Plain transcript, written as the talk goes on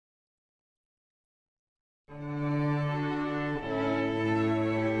Think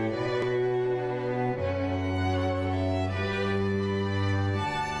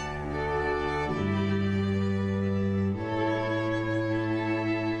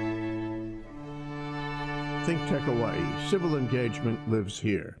Tech Hawaii. Civil engagement lives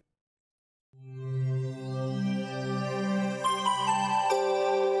here.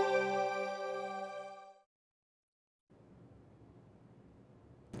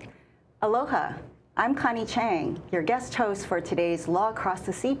 Aloha, I'm Connie Chang, your guest host for today's Law Across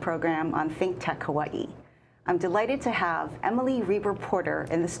the Sea program on Think Tech Hawaii. I'm delighted to have Emily Reber Porter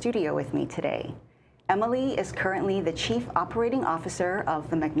in the studio with me today. Emily is currently the Chief Operating Officer of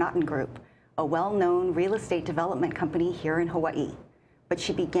the MacNaughton Group, a well-known real estate development company here in Hawaii, but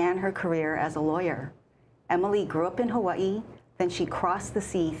she began her career as a lawyer. Emily grew up in Hawaii, then she crossed the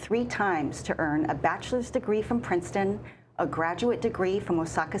sea 3 times to earn a bachelor's degree from Princeton, a graduate degree from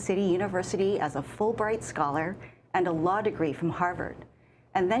Osaka City University as a Fulbright scholar, and a law degree from Harvard.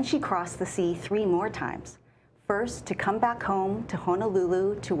 And then she crossed the sea 3 more times. First, to come back home to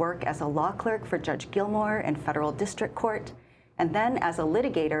Honolulu to work as a law clerk for Judge Gilmore in Federal District Court, and then as a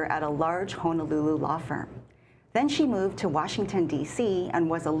litigator at a large Honolulu law firm. Then she moved to Washington, D.C. and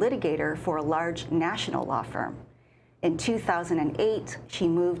was a litigator for a large national law firm. In 2008, she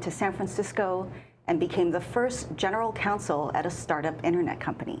moved to San Francisco and became the first general counsel at a startup internet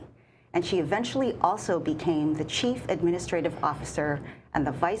company. And she eventually also became the chief administrative officer and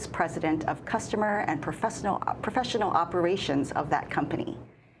the vice president of customer and professional operations of that company.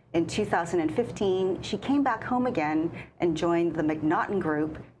 In 2015, she came back home again and joined the MacNaughton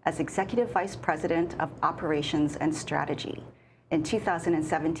Group as Executive Vice President of Operations and Strategy. In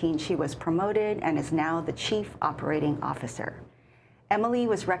 2017, she was promoted and is now the Chief Operating Officer. Emily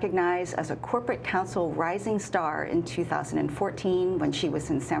was recognized as a Corporate Counsel Rising Star in 2014 when she was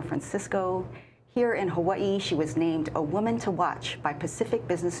in San Francisco. Here in Hawaii, she was named a Woman to Watch by Pacific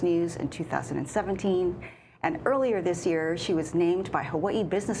Business News in 2017. And earlier this year, she was named by Hawaii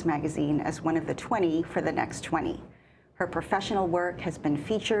Business Magazine as one of the 20 for the next 20. Her professional work has been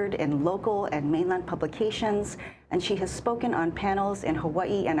featured in local and mainland publications, and she has spoken on panels in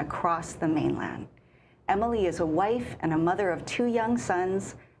Hawaii and across the mainland. Emily is a wife and a mother of 2 young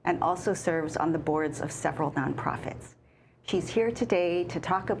sons and also serves on the boards of several nonprofits. She's here today to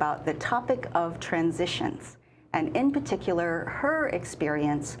talk about the topic of transitions, and in particular, her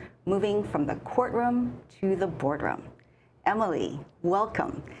experience moving from the courtroom to the boardroom. Emily,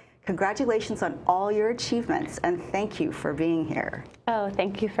 welcome. Congratulations on all your achievements, and thank you for being here. Oh,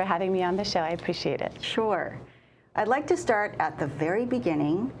 thank you for having me on the show. I appreciate it. Sure. I'd like to start at the very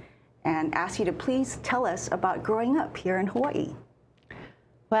beginning and ask you to please tell us about growing up here in Hawaii.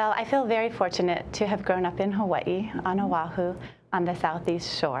 Well, I feel very fortunate to have grown up in Hawaii, on Oahu, on the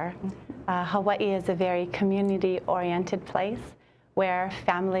southeast shore. Hawaii is a very community-oriented place where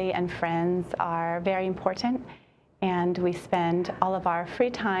family and friends are very important, and we spend all of our free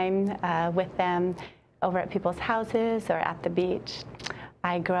time with them over at people's houses or at the beach.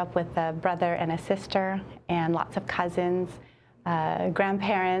 I grew up with a brother and a sister and lots of cousins,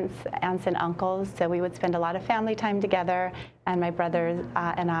 grandparents, aunts and uncles, so we would spend a lot of family time together, and my brother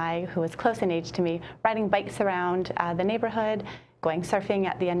and I, who was close in age to me, riding bikes around the neighborhood, going surfing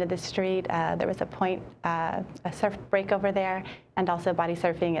at the end of the street. There was a point, a surf break over there, and also body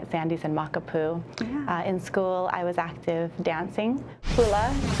surfing at Sandy's in Makapu. Yeah. In school, I was active dancing,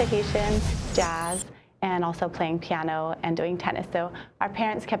 hula, Tahitian, jazz, and also playing piano and doing tennis. So our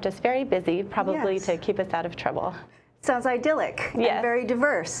parents kept us very busy, probably to keep us out of trouble. Sounds idyllic and very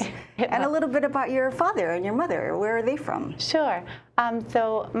diverse. And a little bit about your father and your mother. Where are they from? Sure.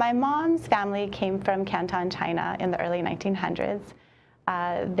 So my mom's family came from Canton, China in the early 1900s.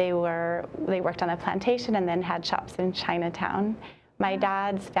 They worked on a plantation and then had shops in Chinatown. My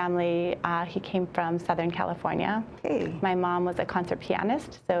dad's family, he came from Southern California. Okay. My mom was a concert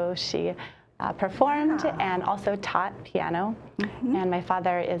pianist, so she performed and also taught piano. And my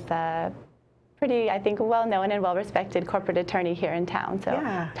father is a pretty, I think, well-known and well-respected corporate attorney here in town, so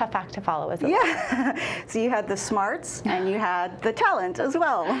tough act to follow as well. Yeah, so you had the smarts and you had the talent as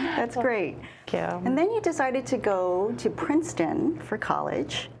well. That's great. Thank you. And then you decided to go to Princeton for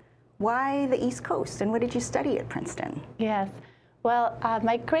college. Why the East Coast, and what did you study at Princeton? Yes, well,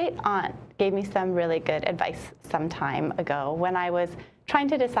 my great aunt gave me some really good advice some time ago when I was trying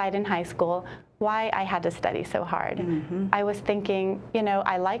to decide in high school why I had to study so hard. I was thinking, you know,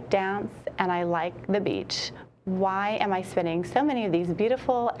 I like dance and I like the beach. Why am I spending so many of these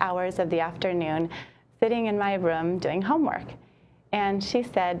beautiful hours of the afternoon sitting in my room doing homework? And she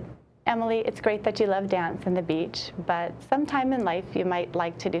said, Emily, it's great that you love dance and the beach, but sometime in life you might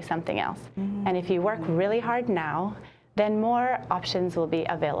like to do something else. And if you work really hard now, then more options will be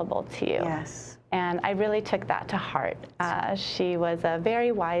available to you. Yes. And I really took that to heart. She was a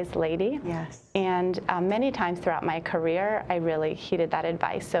very wise lady. Yes. And many times throughout my career, I really heeded that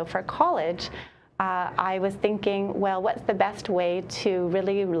advice. So for college, I was thinking, well, what's the best way to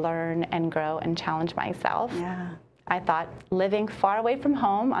really learn and grow and challenge myself? Yeah. I thought living far away from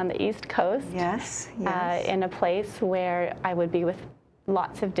home on the East Coast, Yes. Yes. in a place where I would be with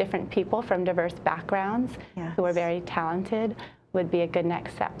lots of different people from diverse backgrounds who were very talented would be a good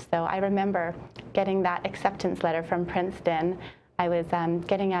next step. So I remember getting that acceptance letter from Princeton. I was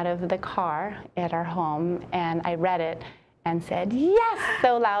getting out of the car at our home, and I read it and said, yes,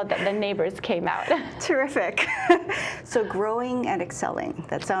 so loud that the neighbors came out. Terrific. So growing and excelling,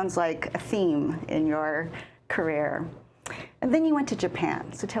 that sounds like a theme in your career. And then you went to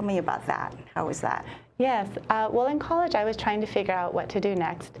Japan. So tell me about that. How was that? Yes. Well, in college, I was trying to figure out what to do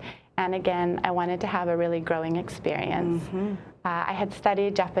next. And again, I wanted to have a really growing experience. I had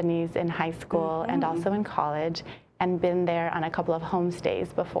studied Japanese in high school and also in college, and been there on a couple of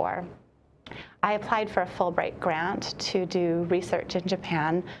homestays before. I applied for a Fulbright grant to do research in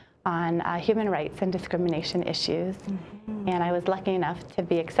Japan on human rights and discrimination issues. And I was lucky enough to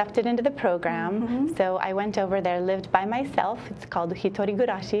be accepted into the program. So I went over there, lived by myself. It's called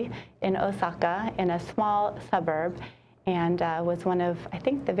Hitorigurashi in Osaka, in a small suburb, and was one of, I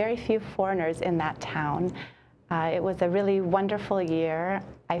think, the very few foreigners in that town. It was a really wonderful year.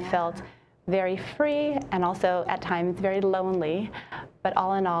 I felt very free and also at times very lonely. But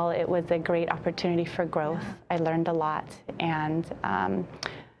all in all, it was a great opportunity for growth. I learned a lot, and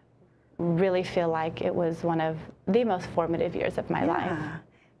really feel like it was one of the most formative years of my life.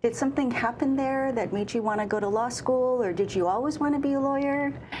 Did something happen there that made you want to go to law school, or did you always want to be a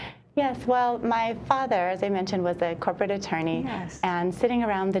lawyer? Yes, well, my father, as I mentioned, was a corporate attorney. And sitting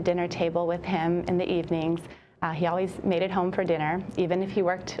around the dinner table with him in the evenings, he always made it home for dinner, even if he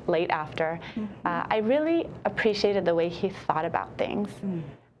worked late after. I really appreciated the way he thought about things.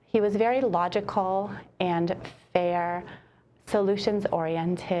 He was very logical and fair,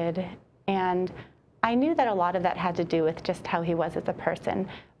 solutions-oriented, and I knew that a lot of that had to do with just how he was as a person,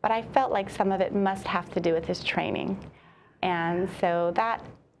 but I felt like some of it must have to do with his training. And so that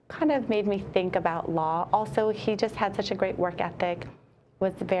kind of made me think about law. Also, he just had such a great work ethic,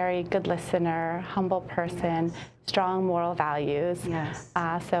 was a very good listener, humble person, strong moral values.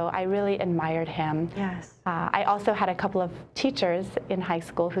 So I really admired him. I also had a couple of teachers in high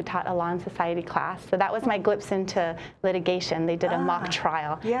school who taught a law and society class. So that was my glimpse into litigation. They did a mock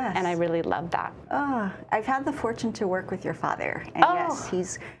trial, and I really loved that. I've had the fortune to work with your father, and yes,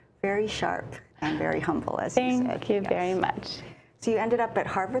 he's very sharp and very humble, as you said. Thank you very much. So you ended up at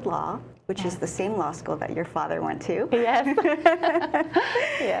Harvard Law, which is the same law school that your father went to.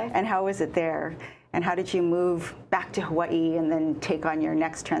 And how was it there? And how did you move back to Hawaii and then take on your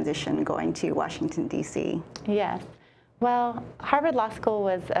next transition going to Washington, D.C.? Yes. Well, Harvard Law School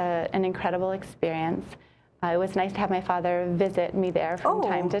was an incredible experience. It was nice to have my father visit me there from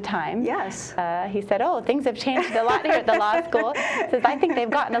time to time. He said, oh, things have changed a lot here at the law school. He says, I think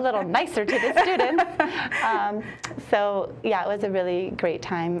they've gotten a little nicer to the students. So, yeah, it was a really great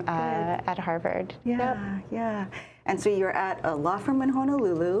time at Harvard. And so you're at a law firm in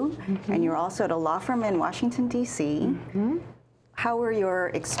Honolulu, and you're also at a law firm in Washington, D.C. How were your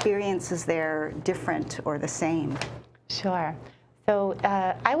experiences there different or the same? Sure. So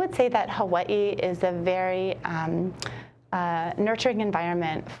I would say that Hawaii is a very nurturing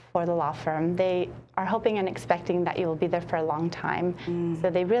environment for the law firm. They are hoping and expecting that you will be there for a long time.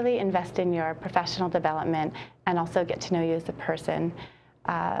 So they really invest in your professional development and also get to know you as a person.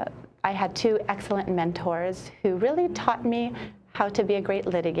 I had two excellent mentors who really taught me how to be a great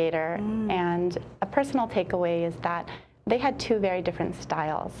litigator. And a personal takeaway is that they had two very different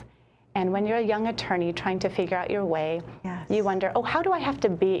styles. And when you're a young attorney trying to figure out your way, you wonder, oh, how do I have to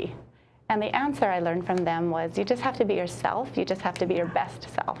be? And the answer I learned from them was, you just have to be yourself. You just have to be your best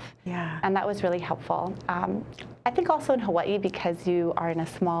self. And that was really helpful. I think also in Hawaii, because you are in a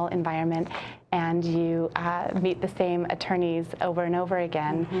small environment and you meet the same attorneys over and over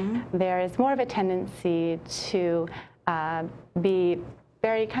again, there is more of a tendency to be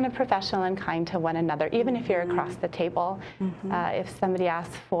very kind of professional and kind to one another, even if you're across the table. If somebody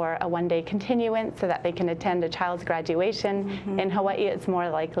asks for a one-day continuance so that they can attend a child's graduation, in Hawaii it's more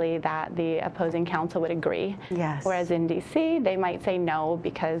likely that the opposing counsel would agree. Whereas in DC, they might say no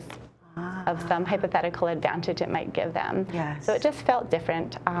because of some hypothetical advantage it might give them. Yes. So it just felt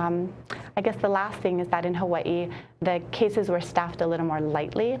different. I guess the last thing is that in Hawaii, the cases were staffed a little more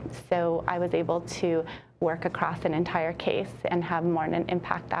lightly, so I was able to work across an entire case and have more an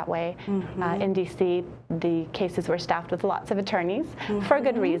impact that way. In DC, the cases were staffed with lots of attorneys for a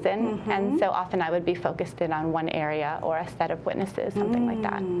good reason, and so often I would be focused in on one area or a set of witnesses, something like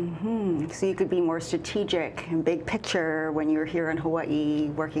that. So you could be more strategic and big picture when you're here in Hawaii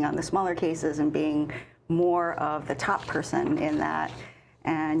working on the smaller cases and being more of the top person in that.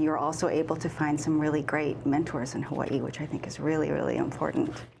 And you're also able to find some really great mentors in Hawaii, which I think is really, really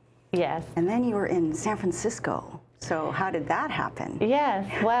important. Yes. And then you were in San Francisco. So how did that happen? Yes,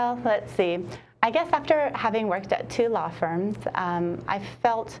 well, let's see. I guess after having worked at 2 law firms, I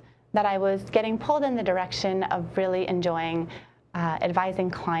felt that I was getting pulled in the direction of really enjoying advising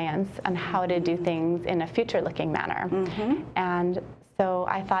clients on how to do things in a future-looking manner. And so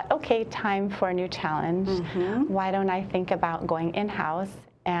I thought, okay, time for a new challenge. Why don't I think about going in-house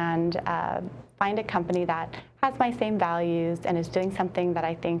and find a company that has my same values and is doing something that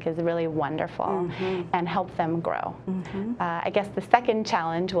I think is really wonderful and help them grow. I guess the second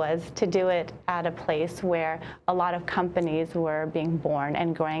challenge was to do it at a place where a lot of companies were being born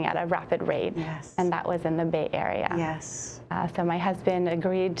and growing at a rapid rate, and that was in the Bay Area. So my husband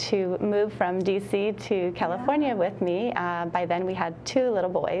agreed to move from DC to California with me. By then we had 2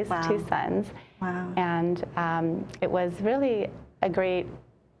 little boys, 2 sons, and it was really a great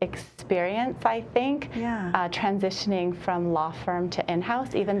experience, I think, transitioning from law firm to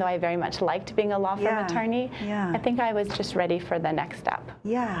in-house, even though I very much liked being a law firm attorney. I think I was just ready for the next step.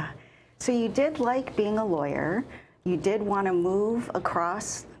 So you did like being a lawyer. You did want to move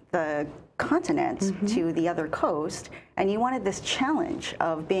across the continent to the other coast, and you wanted this challenge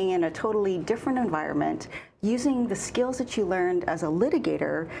of being in a totally different environment, using the skills that you learned as a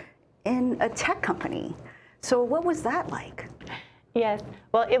litigator in a tech company. So what was that like? Yes,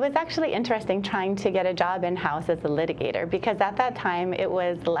 well, it was actually interesting trying to get a job in-house as a litigator, because at that time it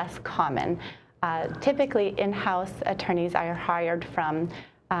was less common. Typically, in-house attorneys are hired from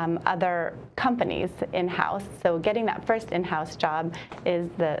other companies in-house, so getting that first in-house job is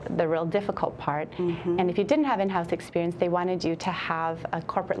the real difficult part. And if you didn't have in-house experience, they wanted you to have a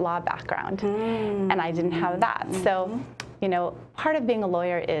corporate law background, and I didn't have that. So, you know, part of being a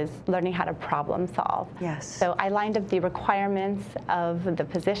lawyer is learning how to problem solve. So I lined up the requirements of the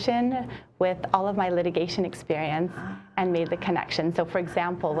position with all of my litigation experience and made the connection. So for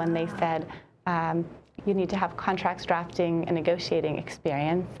example, when they said, you need to have contracts drafting and negotiating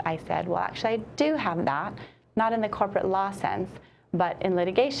experience, I said, well, actually, I do have that, not in the corporate law sense, but in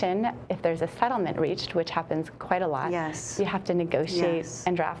litigation, if there's a settlement reached, which happens quite a lot, you have to negotiate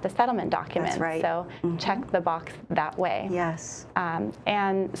and draft the settlement documents. So check the box that way.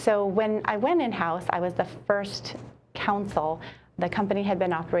 And so when I went in-house, I was the first counsel. The company had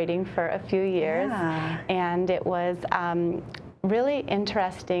been operating for a few years, and it was really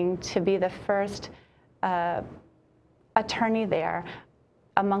interesting to be the first attorney there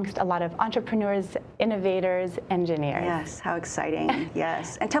amongst a lot of entrepreneurs, innovators, engineers. How exciting.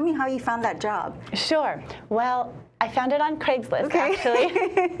 And tell me how you found that job. Sure. Well, I found it on Craigslist, actually.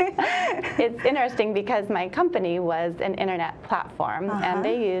 It's interesting because my company was an internet platform, and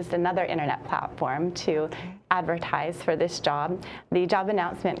they used another internet platform to advertise for this job. The job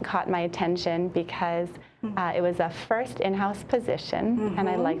announcement caught my attention because it was a first in-house position, and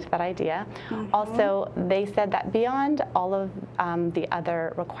I liked that idea. Also, they said that beyond all of the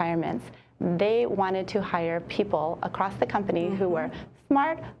other requirements, they wanted to hire people across the company who were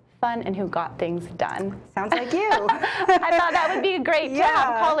smart, fun, and who got things done. Sounds like you. I thought that would be great to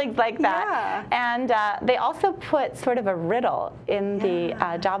have colleagues like that. And they also put sort of a riddle in the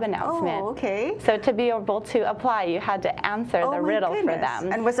job announcement. So to be able to apply, you had to answer the riddle for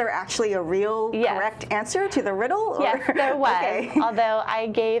them. And was there actually a real correct answer to the riddle? Or? Yes, there was. Although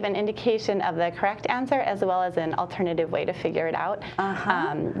I gave an indication of the correct answer as well as an alternative way to figure it out.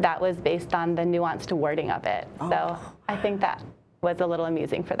 That was based on the nuanced wording of it. So I think that was a little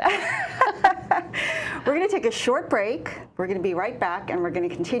amusing for them. We're going to take a short break. We're going to be right back, and we're going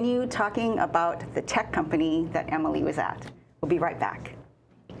to continue talking about the tech company that Emily was at. We'll be right back.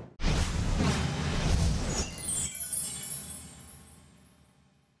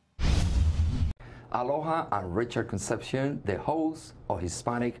 Aloha, I'm Richard Concepcion, the host of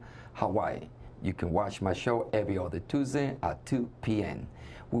Hispanic Hawaii. You can watch my show every other Tuesday at 2 p.m.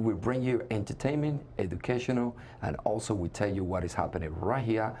 We will bring you entertainment, educational, and also we tell you what is happening right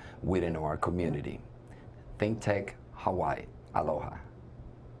here within our community. Think Tech Hawaii. Aloha.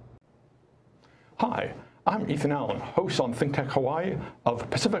 Hi, I'm Ethan Allen, host on Think Tech Hawaii of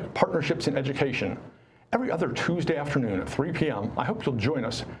Pacific Partnerships in Education. Every other Tuesday afternoon at 3 p.m., I hope you'll join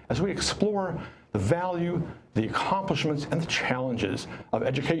us as we explore the value, the accomplishments, and the challenges of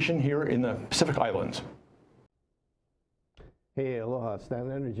education here in the Pacific Islands. Hey, aloha,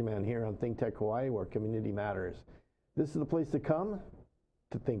 Stan Energy Man here on Think Tech Hawaii, where community matters. This is the place to come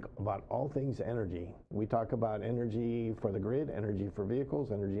to think about all things energy. We talk about energy for the grid, energy for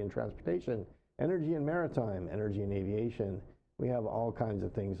vehicles, energy in transportation, energy in maritime, energy in aviation. We have all kinds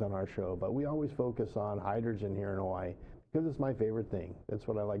of things on our show, but we always focus on hydrogen here in Hawaii because it's my favorite thing. That's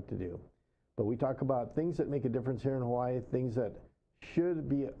what I like to do. But we talk about things that make a difference here in Hawaii, things that should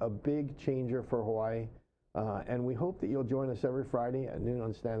be a big changer for Hawaii. And we hope that you'll join us every Friday at noon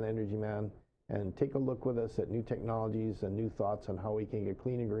on Stan the Energy Man and take a look with us at new technologies and new thoughts on how we can get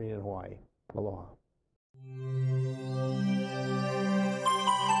clean and green in Hawaii. Aloha.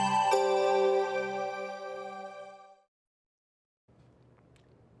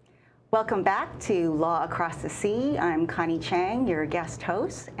 Welcome back to Law Across the Sea. I'm Connie Chang, your guest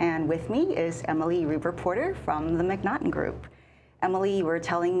host, and with me is Emily Reber Porter from the MacNaughton Group. Emily, you were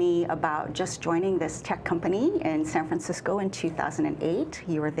telling me about just joining this tech company in San Francisco in 2008.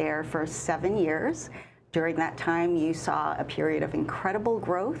 You were there for 7 years. During that time, you saw a period of incredible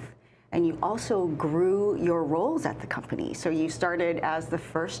growth, and you also grew your roles at the company. So you started as the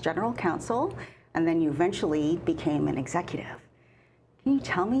first general counsel, and then you eventually became an executive. Can you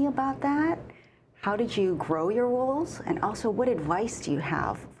tell me about that? How did you grow your roles? And also, what advice do you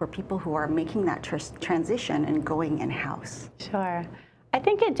have for people who are making that transition and going in-house? Sure. I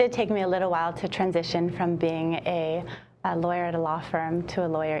think it did take me a little while to transition from being a lawyer at a law firm to a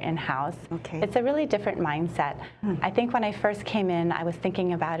lawyer in-house. Okay. It's a really different mindset. I think when I first came in, I was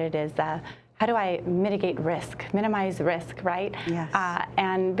thinking about it as how do I mitigate risk, minimize risk, right? Yes.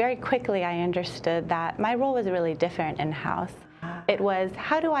 And very quickly I understood that my role was really different in-house. It was,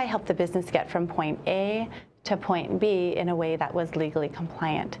 how do I help the business get from point A to point B in a way that was legally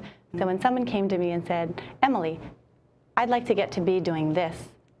compliant? So when someone came to me and said, Emily, I'd like to get to B doing this,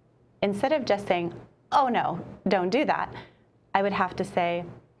 instead of just saying, oh no, don't do that, I would have to say,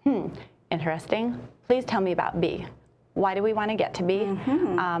 interesting, please tell me about B. Why do we want to get to B?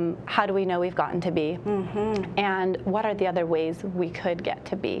 How do we know we've gotten to B? And what are the other ways we could get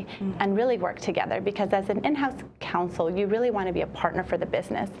to B? And really work together, because as an in-house counsel, you really want to be a partner for the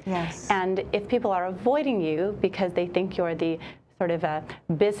business. Yes. And if people are avoiding you because they think you're the sort of a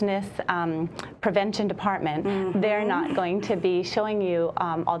business prevention department, they're not going to be showing you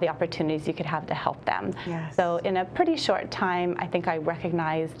all the opportunities you could have to help them. Yes. So in a pretty short time, I think I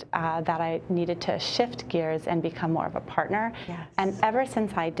recognized that I needed to shift gears and become more of a partner. Yes. And ever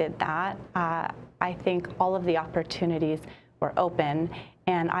since I did that, I think all of the opportunities were open,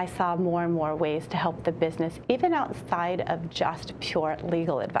 and I saw more and more ways to help the business, even outside of just pure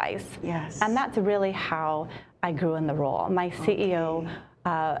legal advice. Yes. And that's really how I grew in the role. My CEO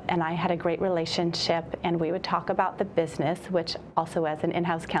and I had a great relationship, and we would talk about the business, which also as an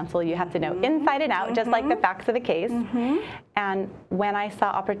in-house counsel, you have to know inside and out, just like the facts of the case. And when I saw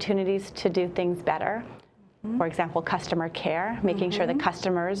opportunities to do things better, for example, customer care, making sure the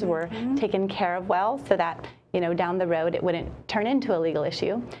customers were taken care of well so that, you know, down the road it wouldn't turn into a legal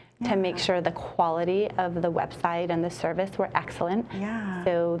issue, to make sure the quality of the website and the service were excellent,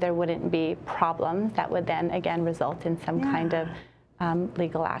 so there wouldn't be problems that would then again result in some kind of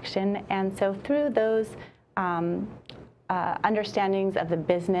legal action. And so through those understandings of the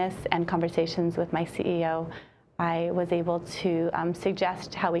business and conversations with my CEO, I was able to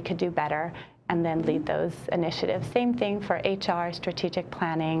suggest how we could do better and then lead those initiatives. Same thing for HR, strategic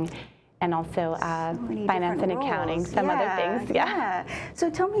planning, and also finance and accounting, some other things. Yeah. So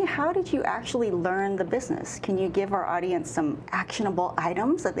tell me, how did you actually learn the business? Can you give our audience some actionable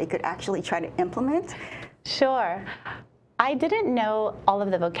items that they could actually try to implement? Sure. I didn't know all of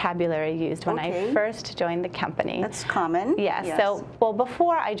the vocabulary used when I first joined the company. That's common. Yes. So, well,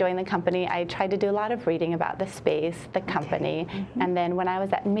 before I joined the company, I tried to do a lot of reading about the space, the company, and then when I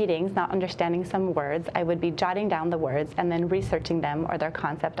was at meetings, not understanding some words, I would be jotting down the words and then researching them or their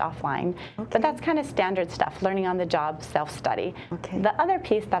concept offline. But that's kind of standard stuff, learning on the job, self-study. The other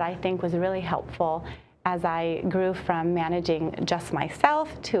piece that I think was really helpful as I grew from managing just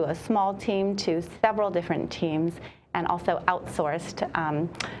myself to a small team to several different teams, and also outsourced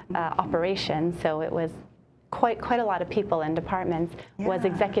operations, so it was quite a lot of people and departments, was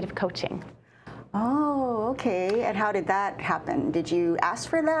executive coaching. Oh, okay. And how did that happen? Did you ask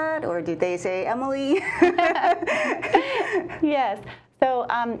for that, or did they say, Emily? Yes. So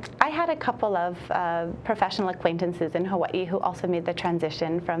I had a couple of professional acquaintances in Hawaii who also made the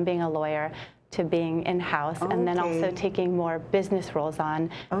transition from being a lawyer to being in-house, and then also taking more business roles on,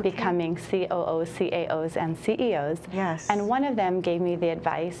 becoming COOs, CAOs, and CEOs. Yes. And one of them gave me the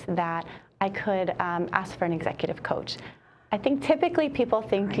advice that I could ask for an executive coach. I think typically people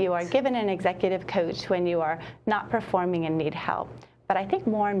think you are given an executive coach when you are not performing and need help. But I think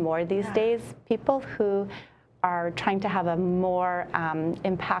more and more these days, people who are trying to have a more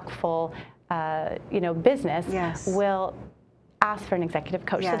impactful business will ask for an executive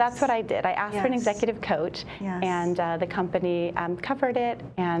coach. So that's what I did. I asked for an executive coach, and the company covered it,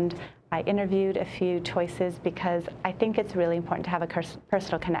 and I interviewed a few choices because I think it's really important to have a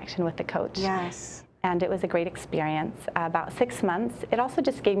personal connection with the coach. Yes. And it was a great experience, about 6 months. It also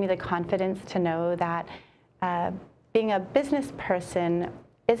just gave me the confidence to know that being a business person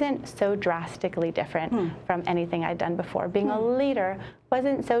isn't so drastically different from anything I'd done before. Being a leader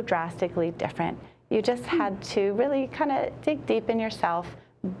wasn't so drastically different. You just had to really kind of dig deep in yourself,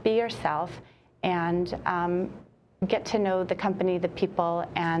 be yourself, and get to know the company, the people,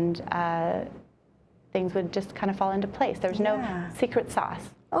 and things would just kind of fall into place. There's no secret sauce.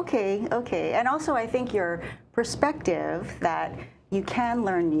 Okay. And also I think your perspective that you can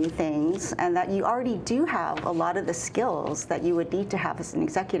learn new things and that you already do have a lot of the skills that you would need to have as an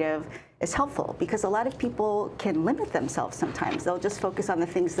executive is helpful, because a lot of people can limit themselves sometimes. They'll just focus on the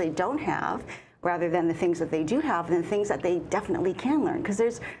things they don't have rather than the things that they do have and the things that they definitely can learn, because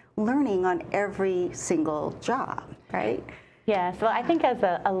there's learning on every single job, right? Yes, well, I think as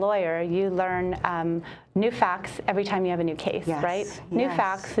a lawyer, you learn new facts every time you have a new case, right? New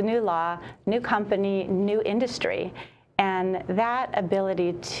facts, new law, new company, new industry. And that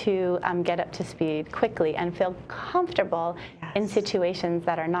ability to get up to speed quickly and feel comfortable in situations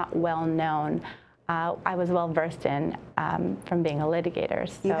that are not well known, I was well versed in from being a litigator.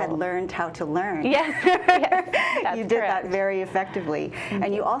 So. You had learned how to learn. Yes, yes, you did that very effectively.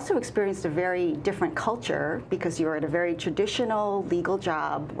 And you also experienced a very different culture because you were at a very traditional legal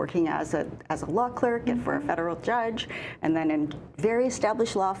job, working as a law clerk and for a federal judge, and then in very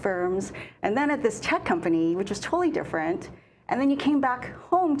established law firms, and then at this tech company, which was totally different. And then you came back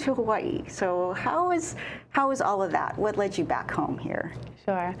home to Hawaii. So how is all of that? What led you back home here?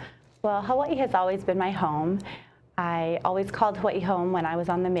 Sure. Well, Hawaii has always been my home. I always called Hawaii home when I was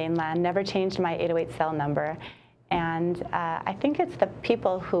on the mainland, never changed my 808 cell number. And I think it's the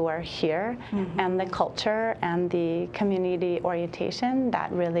people who are here and the culture and the community orientation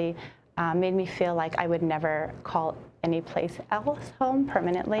that really made me feel like I would never call any place else home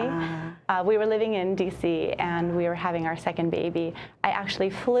permanently. We were living in DC and we were having our second baby. I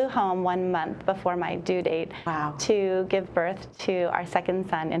actually flew home 1 month before my due date to give birth to our second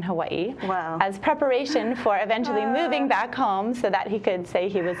son in Hawaii as preparation for eventually moving back home so that he could say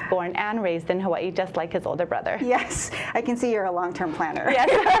he was born and raised in Hawaii just like his older brother. Yes, I can see you're a long-term planner. Yes.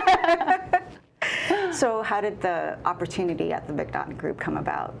 So how did the opportunity at the MacNaughton Group come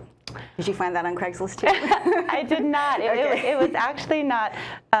about? Did you find that on Craigslist too? I did not. It was actually not,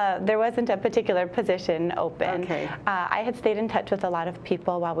 there wasn't a particular position open. I had stayed in touch with a lot of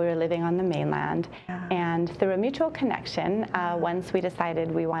people while we were living on the mainland. And through a mutual connection, once we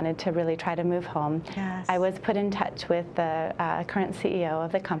decided we wanted to really try to move home, I was put in touch with the current CEO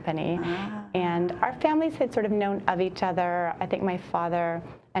of the company. And our families had sort of known of each other. I think my father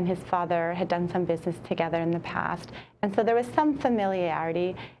and his father had done some business together in the past. And so there was some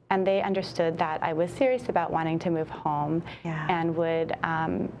familiarity, and they understood that I was serious about wanting to move home and would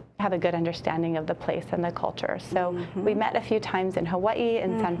have a good understanding of the place and the culture. So we met a few times in Hawaii,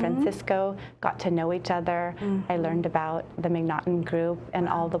 in San Francisco, got to know each other. I learned about the MacNaughton Group and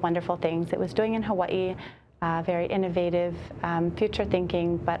all the wonderful things it was doing in Hawaii, very innovative, future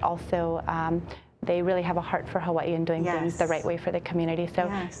thinking, but also they really have a heart for Hawaii and doing things the right way for the community. So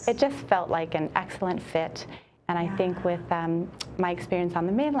it just felt like an excellent fit. And I think with my experience on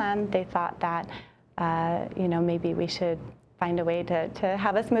the mainland, they thought that, maybe we should find a way to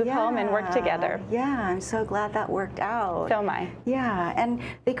have us move home and work together. Yeah, I'm so glad that worked out. So am I. Yeah, and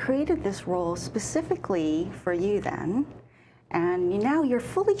they created this role specifically for you then. And now you're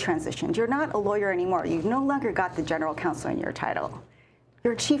fully transitioned. You're not a lawyer anymore. You've no longer got the General Counsel in your title.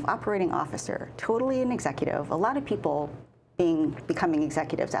 You're a Chief Operating Officer, totally an executive. A lot of people becoming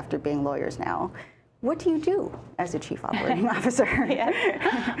executives after being lawyers now. What do you do as a Chief Operating Officer?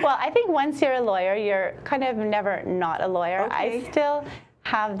 Well, I think once you're a lawyer, you're kind of never not a lawyer. I still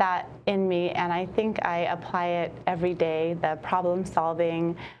have that in me, and I think I apply it every day, the problem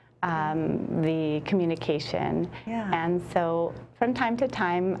solving, the communication. And so from time to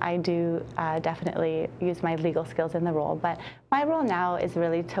time, I do definitely use my legal skills in the role. But my role now is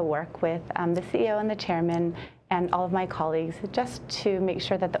really to work with the CEO and the chairman and all of my colleagues, just to make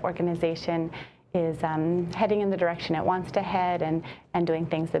sure that the organization is heading in the direction it wants to head and doing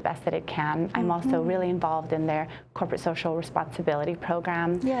things the best that it can. I'm also really involved in their corporate social responsibility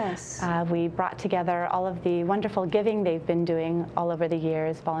program. Yes. We brought together all of the wonderful giving they've been doing all over the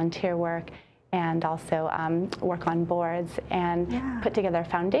years, volunteer work, and also work on boards, and put together a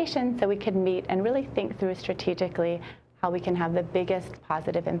foundation so we could meet and really think through strategically how we can have the biggest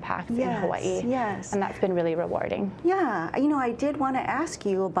positive impacts in Hawaii. Yes. And that's been really rewarding. Yeah, you know, I did want to ask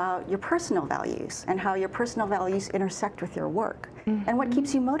you about your personal values and how your personal values intersect with your work and what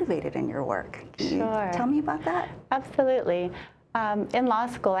keeps you motivated in your work. Can you tell me about that? Absolutely. In law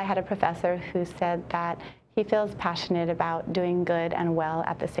school, I had a professor who said that he feels passionate about doing good and well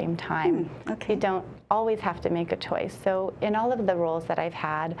at the same time. You don't always have to make a choice. So in all of the roles that I've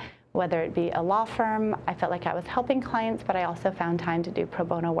had, whether it be a law firm, I felt like I was helping clients, but I also found time to do pro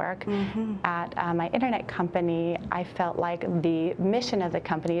bono work. At my internet company, I felt like the mission of the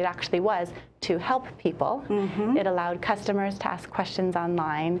company, it actually was to help people. It allowed customers to ask questions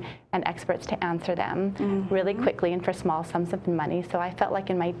online and experts to answer them really quickly and for small sums of money. So I felt like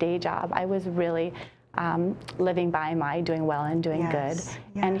in my day job, I was really living by my doing well and doing good.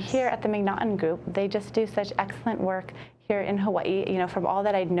 And here at the MacNaughton Group, they just do such excellent work here in Hawaii, you know, from all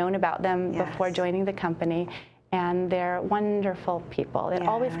that I'd known about them before joining the company. And they're wonderful people. It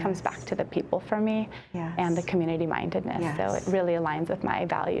always comes back to the people for me and the community mindedness. So it really aligns with my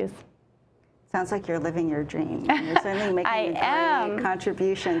values. Sounds like you're living your dream. You're certainly making a great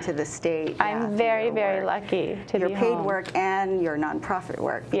contribution to the state. I'm very, very lucky to be your paid home. work and your nonprofit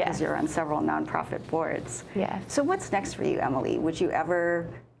work, because you're on several nonprofit boards. So what's next for you, Emily? Would you ever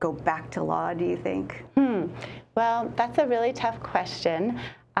go back to law, do you think? Well, that's a really tough question.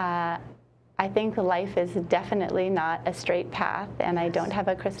 I think life is definitely not a straight path, and I don't have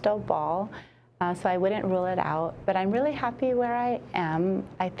a crystal ball. So I wouldn't rule it out, but I'm really happy where I am.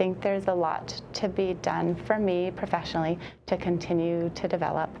 I think there's a lot to be done for me professionally to continue to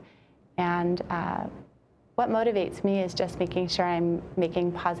develop. And what motivates me is just making sure I'm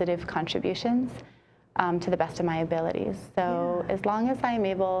making positive contributions to the best of my abilities. So as long as I'm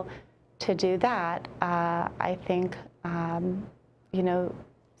able to do that, I think, you know,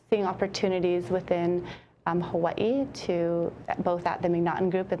 seeing opportunities within Hawaii to both at the MacNaughton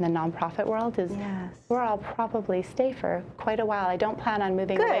Group and the nonprofit world is where I'll probably stay for quite a while. I don't plan on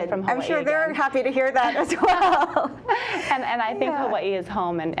moving away from Hawaii. I'm sure they're again. happy to hear that as well. and I think Hawaii is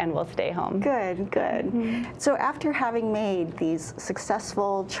home and will stay home. Good, good. So after having made these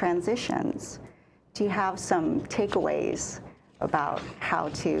successful transitions, do you have some takeaways about how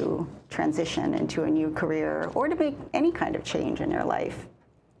to transition into a new career or to make any kind of change in your life?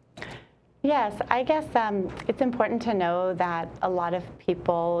 Yes, I guess it's important to know that a lot of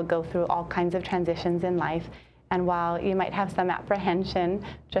people go through all kinds of transitions in life. And while you might have some apprehension,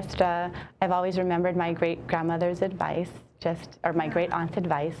 just I've always remembered my great-grandmother's advice, or my great-aunt's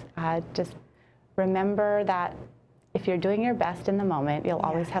advice, just remember that if you're doing your best in the moment, you'll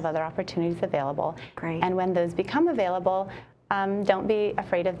always have other opportunities available. And when those become available, don't be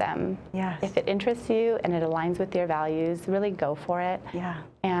afraid of them. If it interests you and it aligns with your values, really go for it.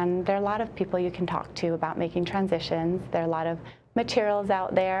 And there are a lot of people you can talk to about making transitions. There are a lot of materials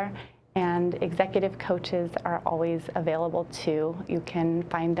out there, and executive coaches are always available too. You can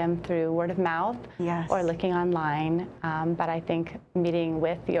find them through word of mouth or looking online. But I think meeting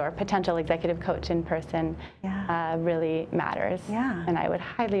with your potential executive coach in person really matters. And I would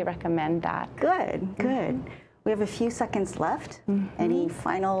highly recommend that. Good, good. We have a few seconds left. Any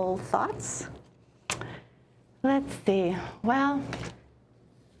final thoughts? Let's see. Well,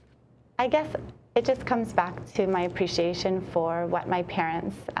 I guess it just comes back to my appreciation for what my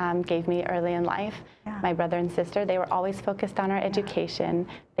parents gave me early in life. My brother and sister, they were always focused on our education.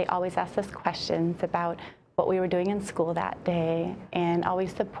 They always asked us questions about what we were doing in school that day and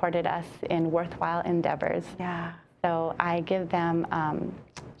always supported us in worthwhile endeavors. So I give them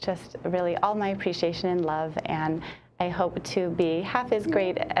just really all my appreciation and love, and I hope to be half as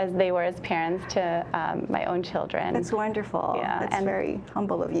great as they were as parents to my own children. That's wonderful. That's very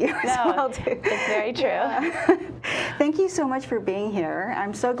humble of you as well, too. It's very true. Thank you so much for being here.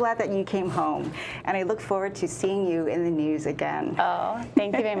 I'm so glad that you came home, and I look forward to seeing you in the news again. Oh,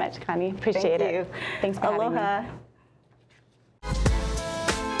 thank you very much, Connie. Appreciate it. Thank you. Thanks for having me. Aloha.